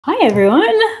Hi, everyone.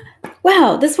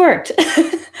 Wow, this worked.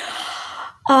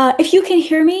 If you can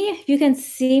hear me, if you can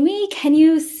see me, can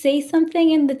you say something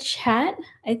in the chat?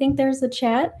 I think there's a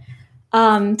chat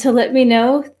to let me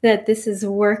know that this is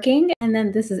working and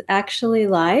then this is actually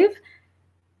live.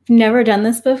 I've never done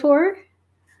this before.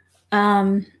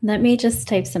 Let me just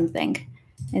type something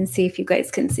and see if you guys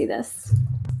can see this.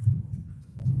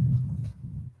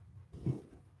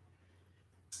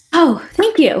 Oh,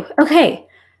 thank you. Okay.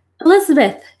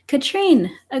 Elizabeth,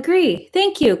 Katrine, agree.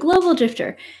 Thank you. Global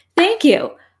Drifter, thank you.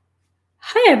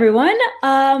 Hi, everyone.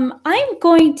 I'm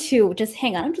going to just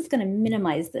hang on. I'm just going to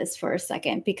minimize this for a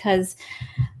second because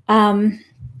I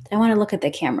want to look at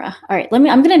the camera. All right, I'm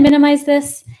going to minimize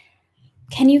this.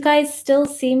 Can you guys still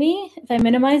see me? If I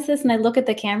minimize this and I look at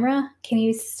the camera, can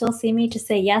you still see me? Just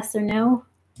say yes or no.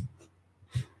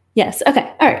 Yes.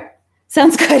 Okay. All right.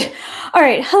 Sounds good. All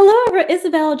right. Hello,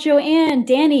 Isabel, Joanne,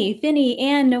 Danny, Vinny,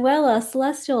 Ann, Noella,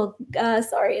 Celestial.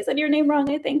 Sorry, I said your name wrong,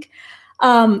 I think.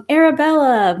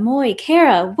 Arabella, Moy,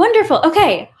 Kara. Wonderful.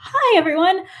 Okay. Hi,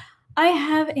 everyone. I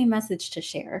have a message to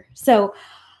share. So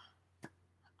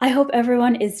I hope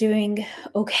everyone is doing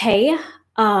okay.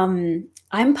 I'm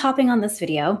popping on this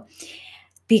video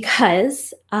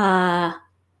because there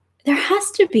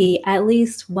has to be at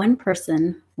least one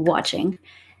person watching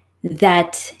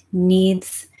that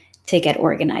needs to get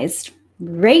organized.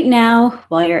 Right now,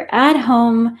 while you're at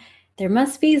home, there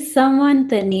must be someone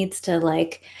that needs to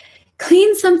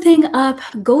clean something up,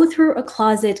 go through a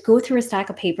closet, go through a stack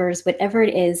of papers, whatever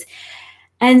it is.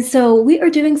 And so we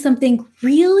are doing something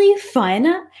really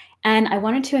fun. And I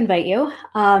wanted to invite you.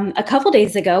 A couple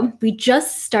days ago, we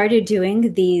just started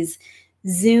doing these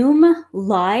Zoom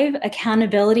live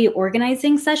accountability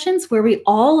organizing sessions where we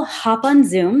all hop on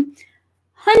Zoom.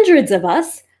 Hundreds of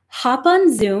us hop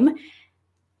on Zoom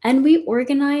and we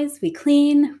organize, we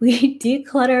clean, we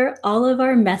declutter all of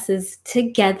our messes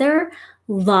together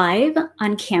live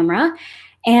on camera.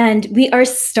 And we are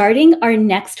starting our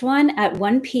next one at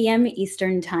 1 p.m.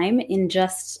 Eastern time in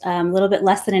just a little bit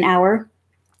less than an hour.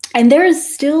 And there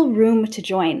is still room to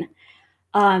join.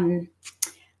 I'm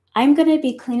going to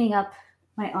be cleaning up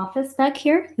my office back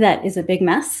here. That is a big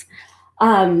mess.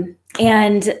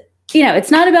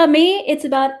 It's not about me. It's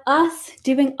about us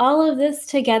doing all of this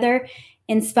together,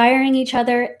 inspiring each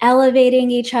other,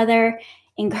 elevating each other,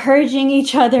 encouraging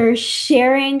each other,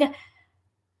 sharing.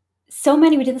 So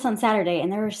many, we did this on Saturday,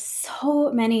 and there were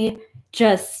so many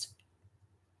just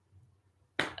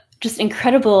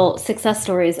incredible success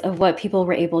stories of what people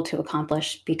were able to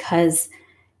accomplish because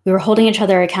we were holding each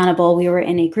other accountable. We were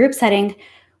in a group setting.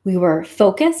 We were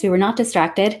focused. We were not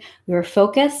distracted. We were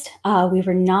focused. We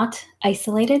were not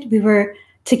isolated. We were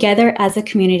together as a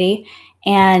community.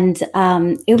 And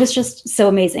it was just so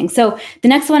amazing. So the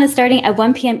next one is starting at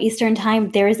 1 p.m. Eastern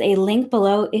time. There is a link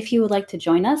below if you would like to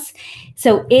join us.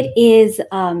 So it is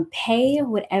pay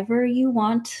whatever you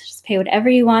want. Just pay whatever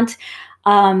you want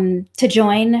to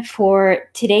join for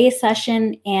today's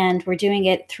session. And we're doing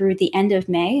it through the end of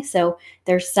May. So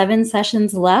there's 7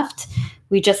 sessions left.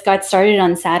 We just got started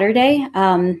on Saturday.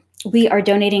 We are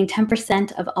donating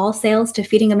 10% of all sales to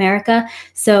Feeding America.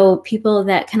 So people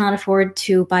that cannot afford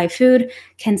to buy food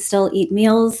can still eat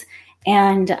meals.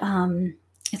 And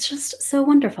it's just so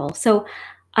wonderful. So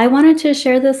I wanted to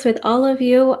share this with all of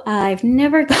you. I've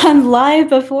never gone live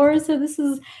before, so this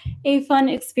is a fun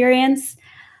experience.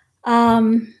 Let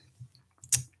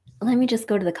me just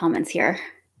go to the comments here.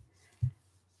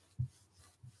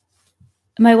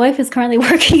 My wife is currently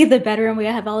working in the bedroom. We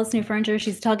have all this new furniture.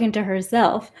 She's talking to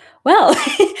herself. Well,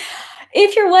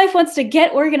 if your wife wants to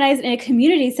get organized in a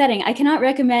community setting, I cannot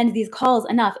recommend these calls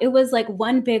enough. It was like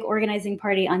one big organizing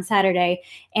party on Saturday.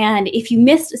 And if you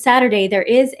missed Saturday, there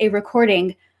is a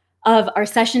recording of our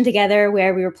session together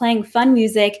where we were playing fun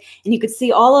music and you could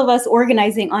see all of us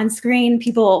organizing on screen,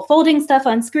 people folding stuff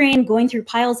on screen, going through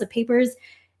piles of papers.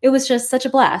 It was just such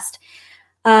a blast.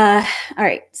 All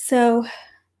right, so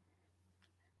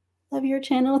love your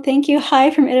channel. Thank you.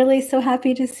 Hi from Italy. So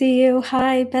happy to see you.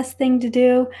 Hi, best thing to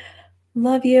do.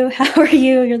 Love you. How are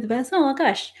you? You're the best. Oh my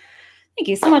gosh. Thank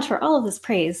you so much for all of this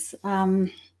praise.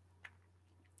 Okay,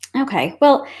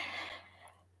 well,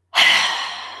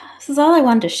 this is all I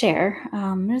wanted to share.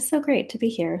 It's so great to be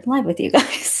here live with you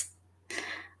guys.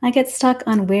 I get stuck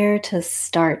on where to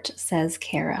start, says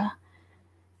Kara.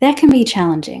 That can be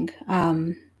challenging.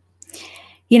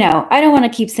 I don't want to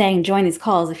keep saying join these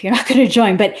calls if you're not going to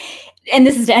join, and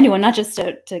this is to anyone, not just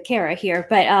to Kara here,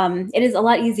 but it is a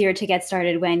lot easier to get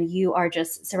started when you are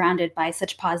just surrounded by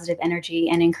such positive energy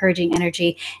and encouraging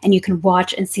energy, and you can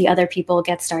watch and see other people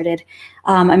get started.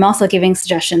 I'm also giving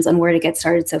suggestions on where to get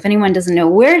started. So if anyone doesn't know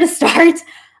where to start,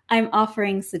 I'm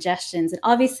offering suggestions. And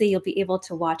obviously you'll be able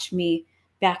to watch me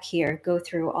back here go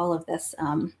through all of this,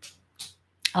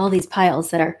 all these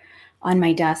piles that are on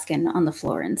my desk and on the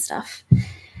floor and stuff.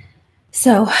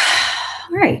 So,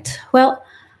 all right. Well,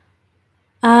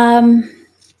 I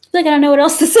feel like I don't know what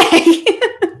else to say.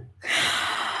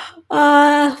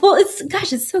 Well,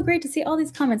 it's so great to see all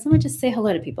these comments. Let me just say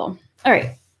hello to people. All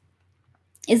right.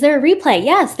 Is there a replay?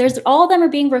 Yes, all of them are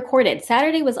being recorded.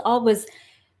 Saturday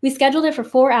we scheduled it for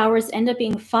 4 hours, ended up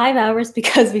being 5 hours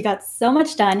because we got so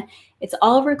much done. It's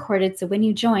all recorded. So when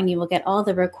you join, you will get all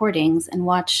the recordings and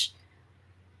watch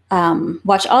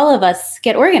all of us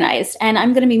get organized. And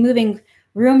I'm going to be moving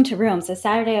room to room. So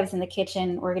Saturday I was in the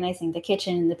kitchen, organizing the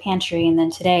kitchen and the pantry. And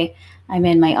then today I'm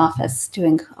in my office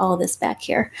doing all this back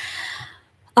here.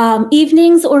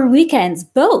 Evenings or weekends,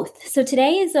 both. So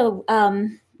today is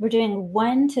we're doing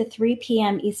 1 to 3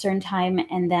 p.m. Eastern time.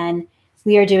 And then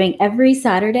we are doing every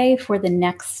Saturday for the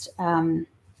next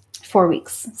 4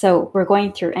 weeks. So we're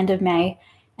going through end of May,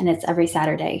 and it's every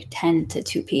Saturday, 10 to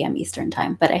 2 p.m. Eastern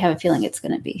time. But I have a feeling it's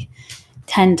going to be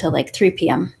 10 to like 3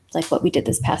 p.m., like what we did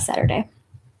this past Saturday.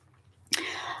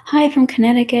 Hi from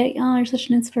Connecticut. Y'all are such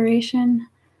an inspiration.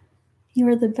 You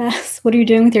are the best. What are you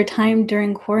doing with your time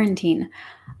during quarantine?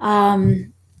 What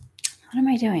am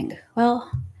I doing?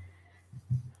 Well,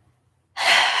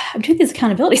 I'm doing these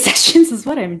accountability sessions is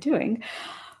what I'm doing.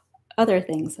 Other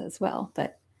things as well.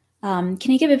 But can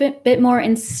you give a bit more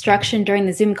instruction during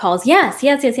the Zoom calls? Yes.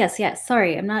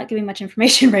 Sorry, I'm not giving much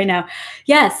information right now.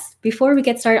 Yes, before we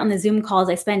get started on the Zoom calls,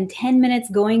 I spend 10 minutes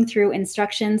going through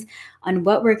instructions on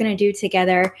what we're going to do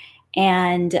together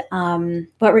and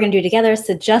what we're going to do together,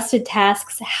 suggested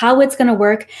tasks, how it's going to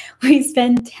work. We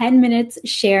spend 10 minutes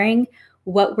sharing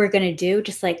what we're going to do,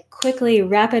 just like quickly,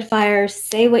 rapid fire,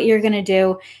 say what you're going to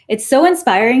do. It's so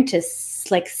inspiring to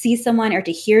like see someone or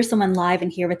to hear someone live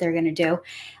and hear what they're going to do.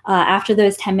 After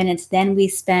those 10 minutes, then we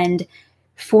spend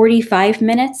 45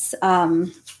 minutes.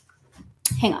 Hang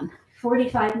on,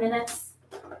 45 minutes.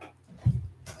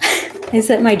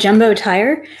 Is it my jumbo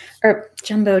timer?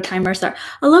 Sorry.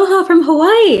 Aloha from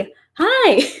Hawaii.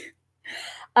 Hi.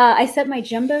 I set my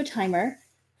jumbo timer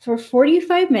for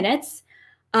 45 minutes.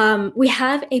 We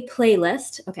have a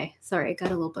playlist. Okay, sorry, I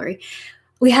got a little blurry.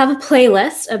 We have a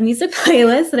playlist, a music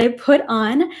playlist that I put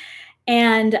on,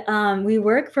 and we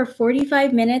work for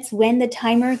 45 minutes when the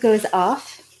timer goes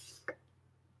off.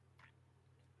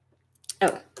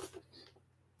 Oh,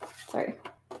 sorry.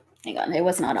 Hang on, it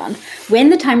was not on. When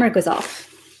the timer goes off.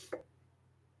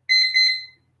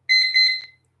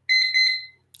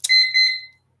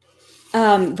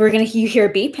 You hear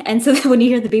a beep. And so when you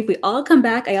hear the beep, we all come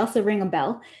back. I also ring a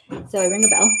bell. So I ring a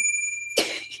bell.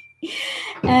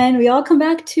 And we all come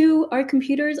back to our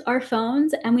computers, our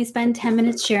phones, and we spend 10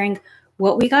 minutes sharing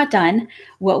what we got done,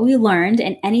 what we learned,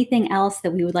 and anything else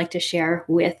that we would like to share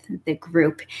with the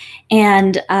group.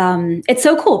 And it's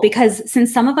so cool because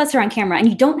since some of us are on camera, and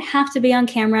you don't have to be on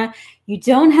camera, you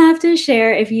don't have to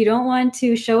share. If you don't want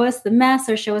to show us the mess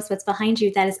or show us what's behind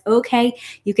you, that is okay.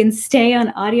 You can stay on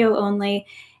audio only.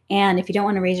 And if you don't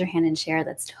want to raise your hand and share,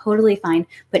 that's totally fine.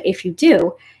 But if you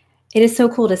do, it is so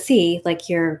cool to see like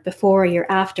your before, your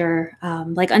after.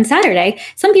 Like on Saturday,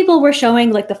 some people were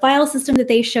showing like the file system that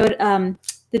they showed,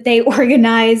 that they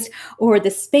organized, or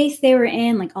the space they were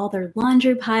in, like all their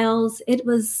laundry piles. It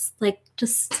was like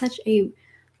just such a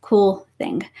cool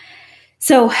thing.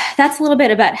 So that's a little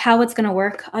bit about how it's going to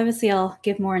work. Obviously, I'll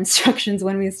give more instructions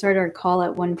when we start our call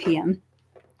at 1 p.m.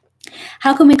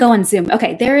 How can we go on Zoom?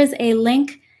 Okay, there is a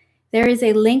link. There is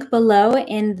a link below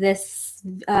in this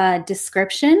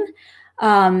description.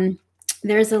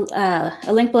 There's a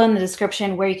link below in the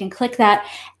description where you can click that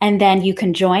and then you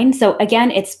can join. So again,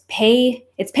 it's pay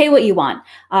what you want.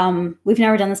 We've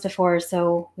never done this before,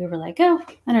 so we were like, oh,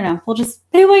 I don't know, we'll just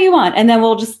pay what you want, and then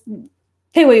we'll just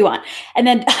pay what you want. And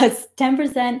then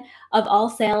 10% of all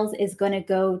sales is going to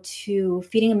go to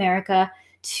Feeding America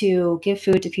to give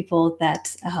food to people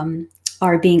that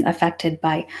are being affected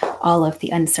by all of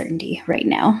the uncertainty right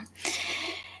now.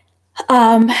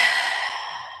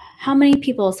 How many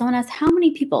people? Someone asked, how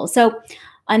many people? So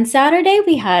on Saturday,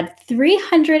 we had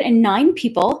 309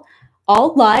 people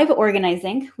all live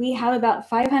organizing. We have about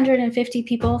 550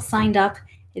 people signed up.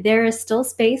 There is still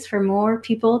space for more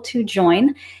people to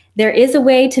join. There is a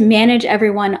way to manage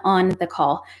everyone on the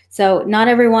call. So not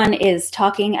everyone is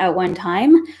talking at one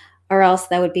time, or else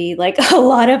that would be like a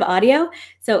lot of audio.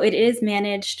 So it is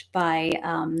managed by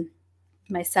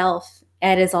myself.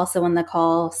 Ed is also on the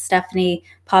call. Stephanie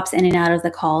pops in and out of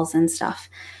the calls and stuff.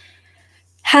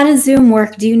 How does Zoom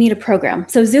work? Do you need a program?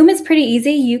 So Zoom is pretty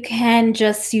easy. You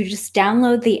just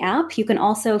download the app. You can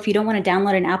also, if you don't want to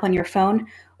download an app on your phone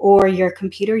or your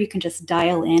computer, you can just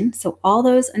dial in. So all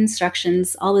those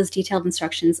instructions, all those detailed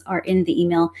instructions are in the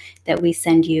email that we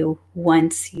send you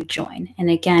once you join. And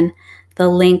again, the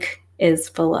link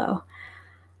is below.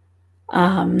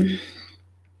 All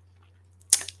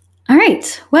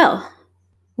right, well,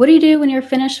 what do you do when you're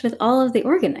finished with all of the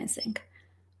organizing?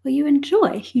 Well, you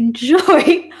enjoy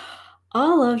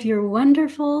all of your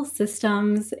wonderful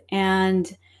systems,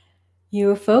 and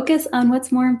you focus on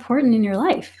what's more important in your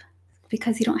life,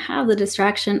 because you don't have the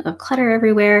distraction of clutter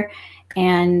everywhere,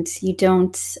 and you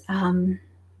don't,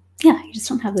 you just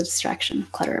don't have the distraction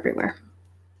of clutter everywhere.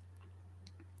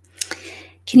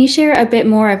 Can you share a bit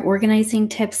more of organizing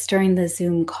tips during the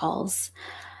Zoom calls?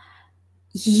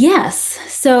 Yes.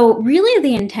 So really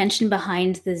the intention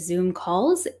behind the Zoom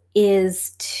calls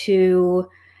is to,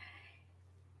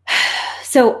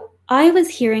 so I was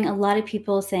hearing a lot of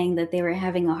people saying that they were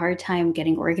having a hard time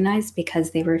getting organized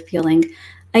because they were feeling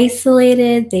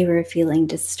isolated, they were feeling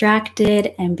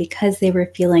distracted, and because they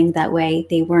were feeling that way,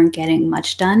 they weren't getting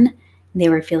much done. They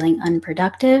were feeling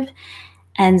unproductive.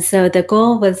 And so the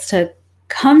goal was to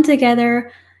come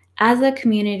together as a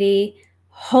community,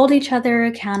 hold each other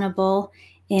accountable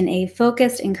in a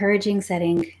focused, encouraging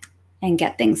setting, and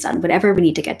get things done, whatever we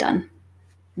need to get done.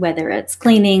 Whether it's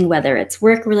cleaning, whether it's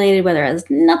work related, whether it has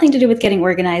nothing to do with getting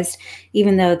organized,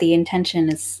 even though the intention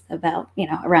is about,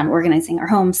 around organizing our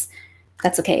homes,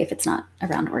 that's okay if it's not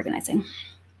around organizing.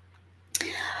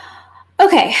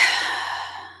 Okay.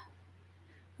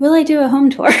 Will I do a home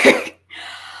tour?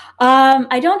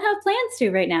 I don't have plans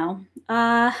to right now.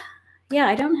 Yeah,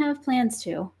 I don't have plans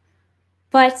to,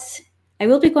 but I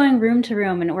will be going room to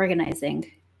room and organizing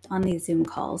on these Zoom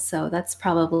calls. So that's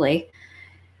probably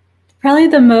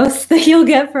the most that you'll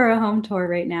get for a home tour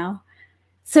right now.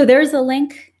 So there's a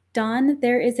link, Dawn.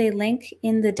 There is a link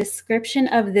in the description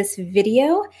of this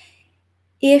video.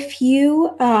 If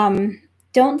you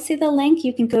don't see the link,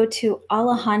 you can go to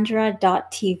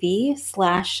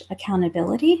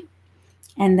Alejandra.tv/accountability,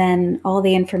 and then all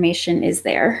the information is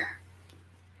there.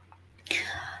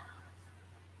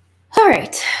 All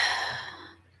right.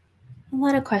 A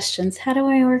lot of questions. How do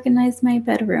I organize my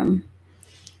bedroom?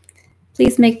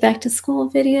 Please make back to school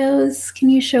videos. Can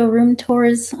you show room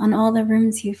tours on all the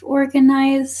rooms you've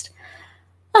organized?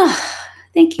 Oh,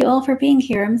 thank you all for being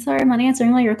here. I'm sorry I'm not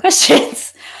answering all your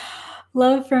questions.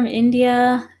 Love from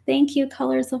India. Thank you,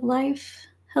 Colors of Life.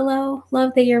 Hello.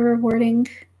 Love that you're rewarding.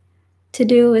 To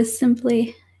do is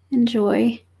simply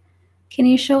enjoy. Can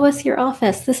you show us your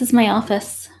office? This is my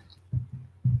office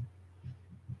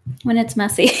when it's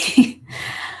messy.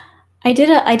 I did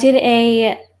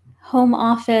a home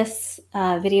office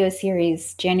video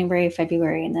series January,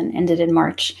 February, and then ended in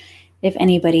March. If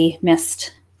anybody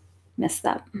missed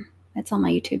that, it's on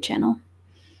my YouTube channel.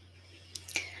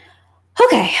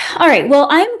 Okay, all right. Well,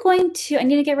 I need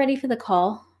to get ready for the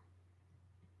call.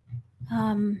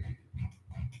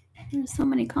 There's so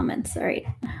many comments. All right.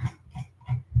 I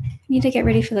need to get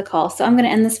ready for the call. So I'm going to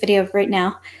end this video right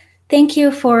now. Thank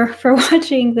you for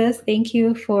watching this. Thank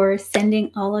you for sending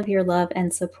all of your love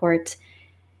and support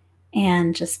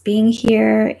and just being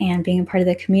here and being a part of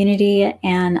the community.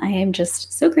 And I am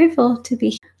just so grateful to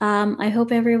be here. I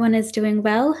hope everyone is doing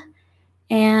well.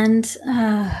 And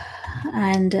all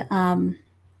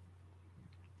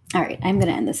right, I'm going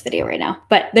to end this video right now.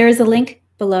 But there is a link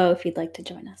below if you'd like to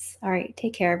join us. All right,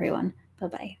 take care, everyone.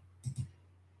 Bye-bye.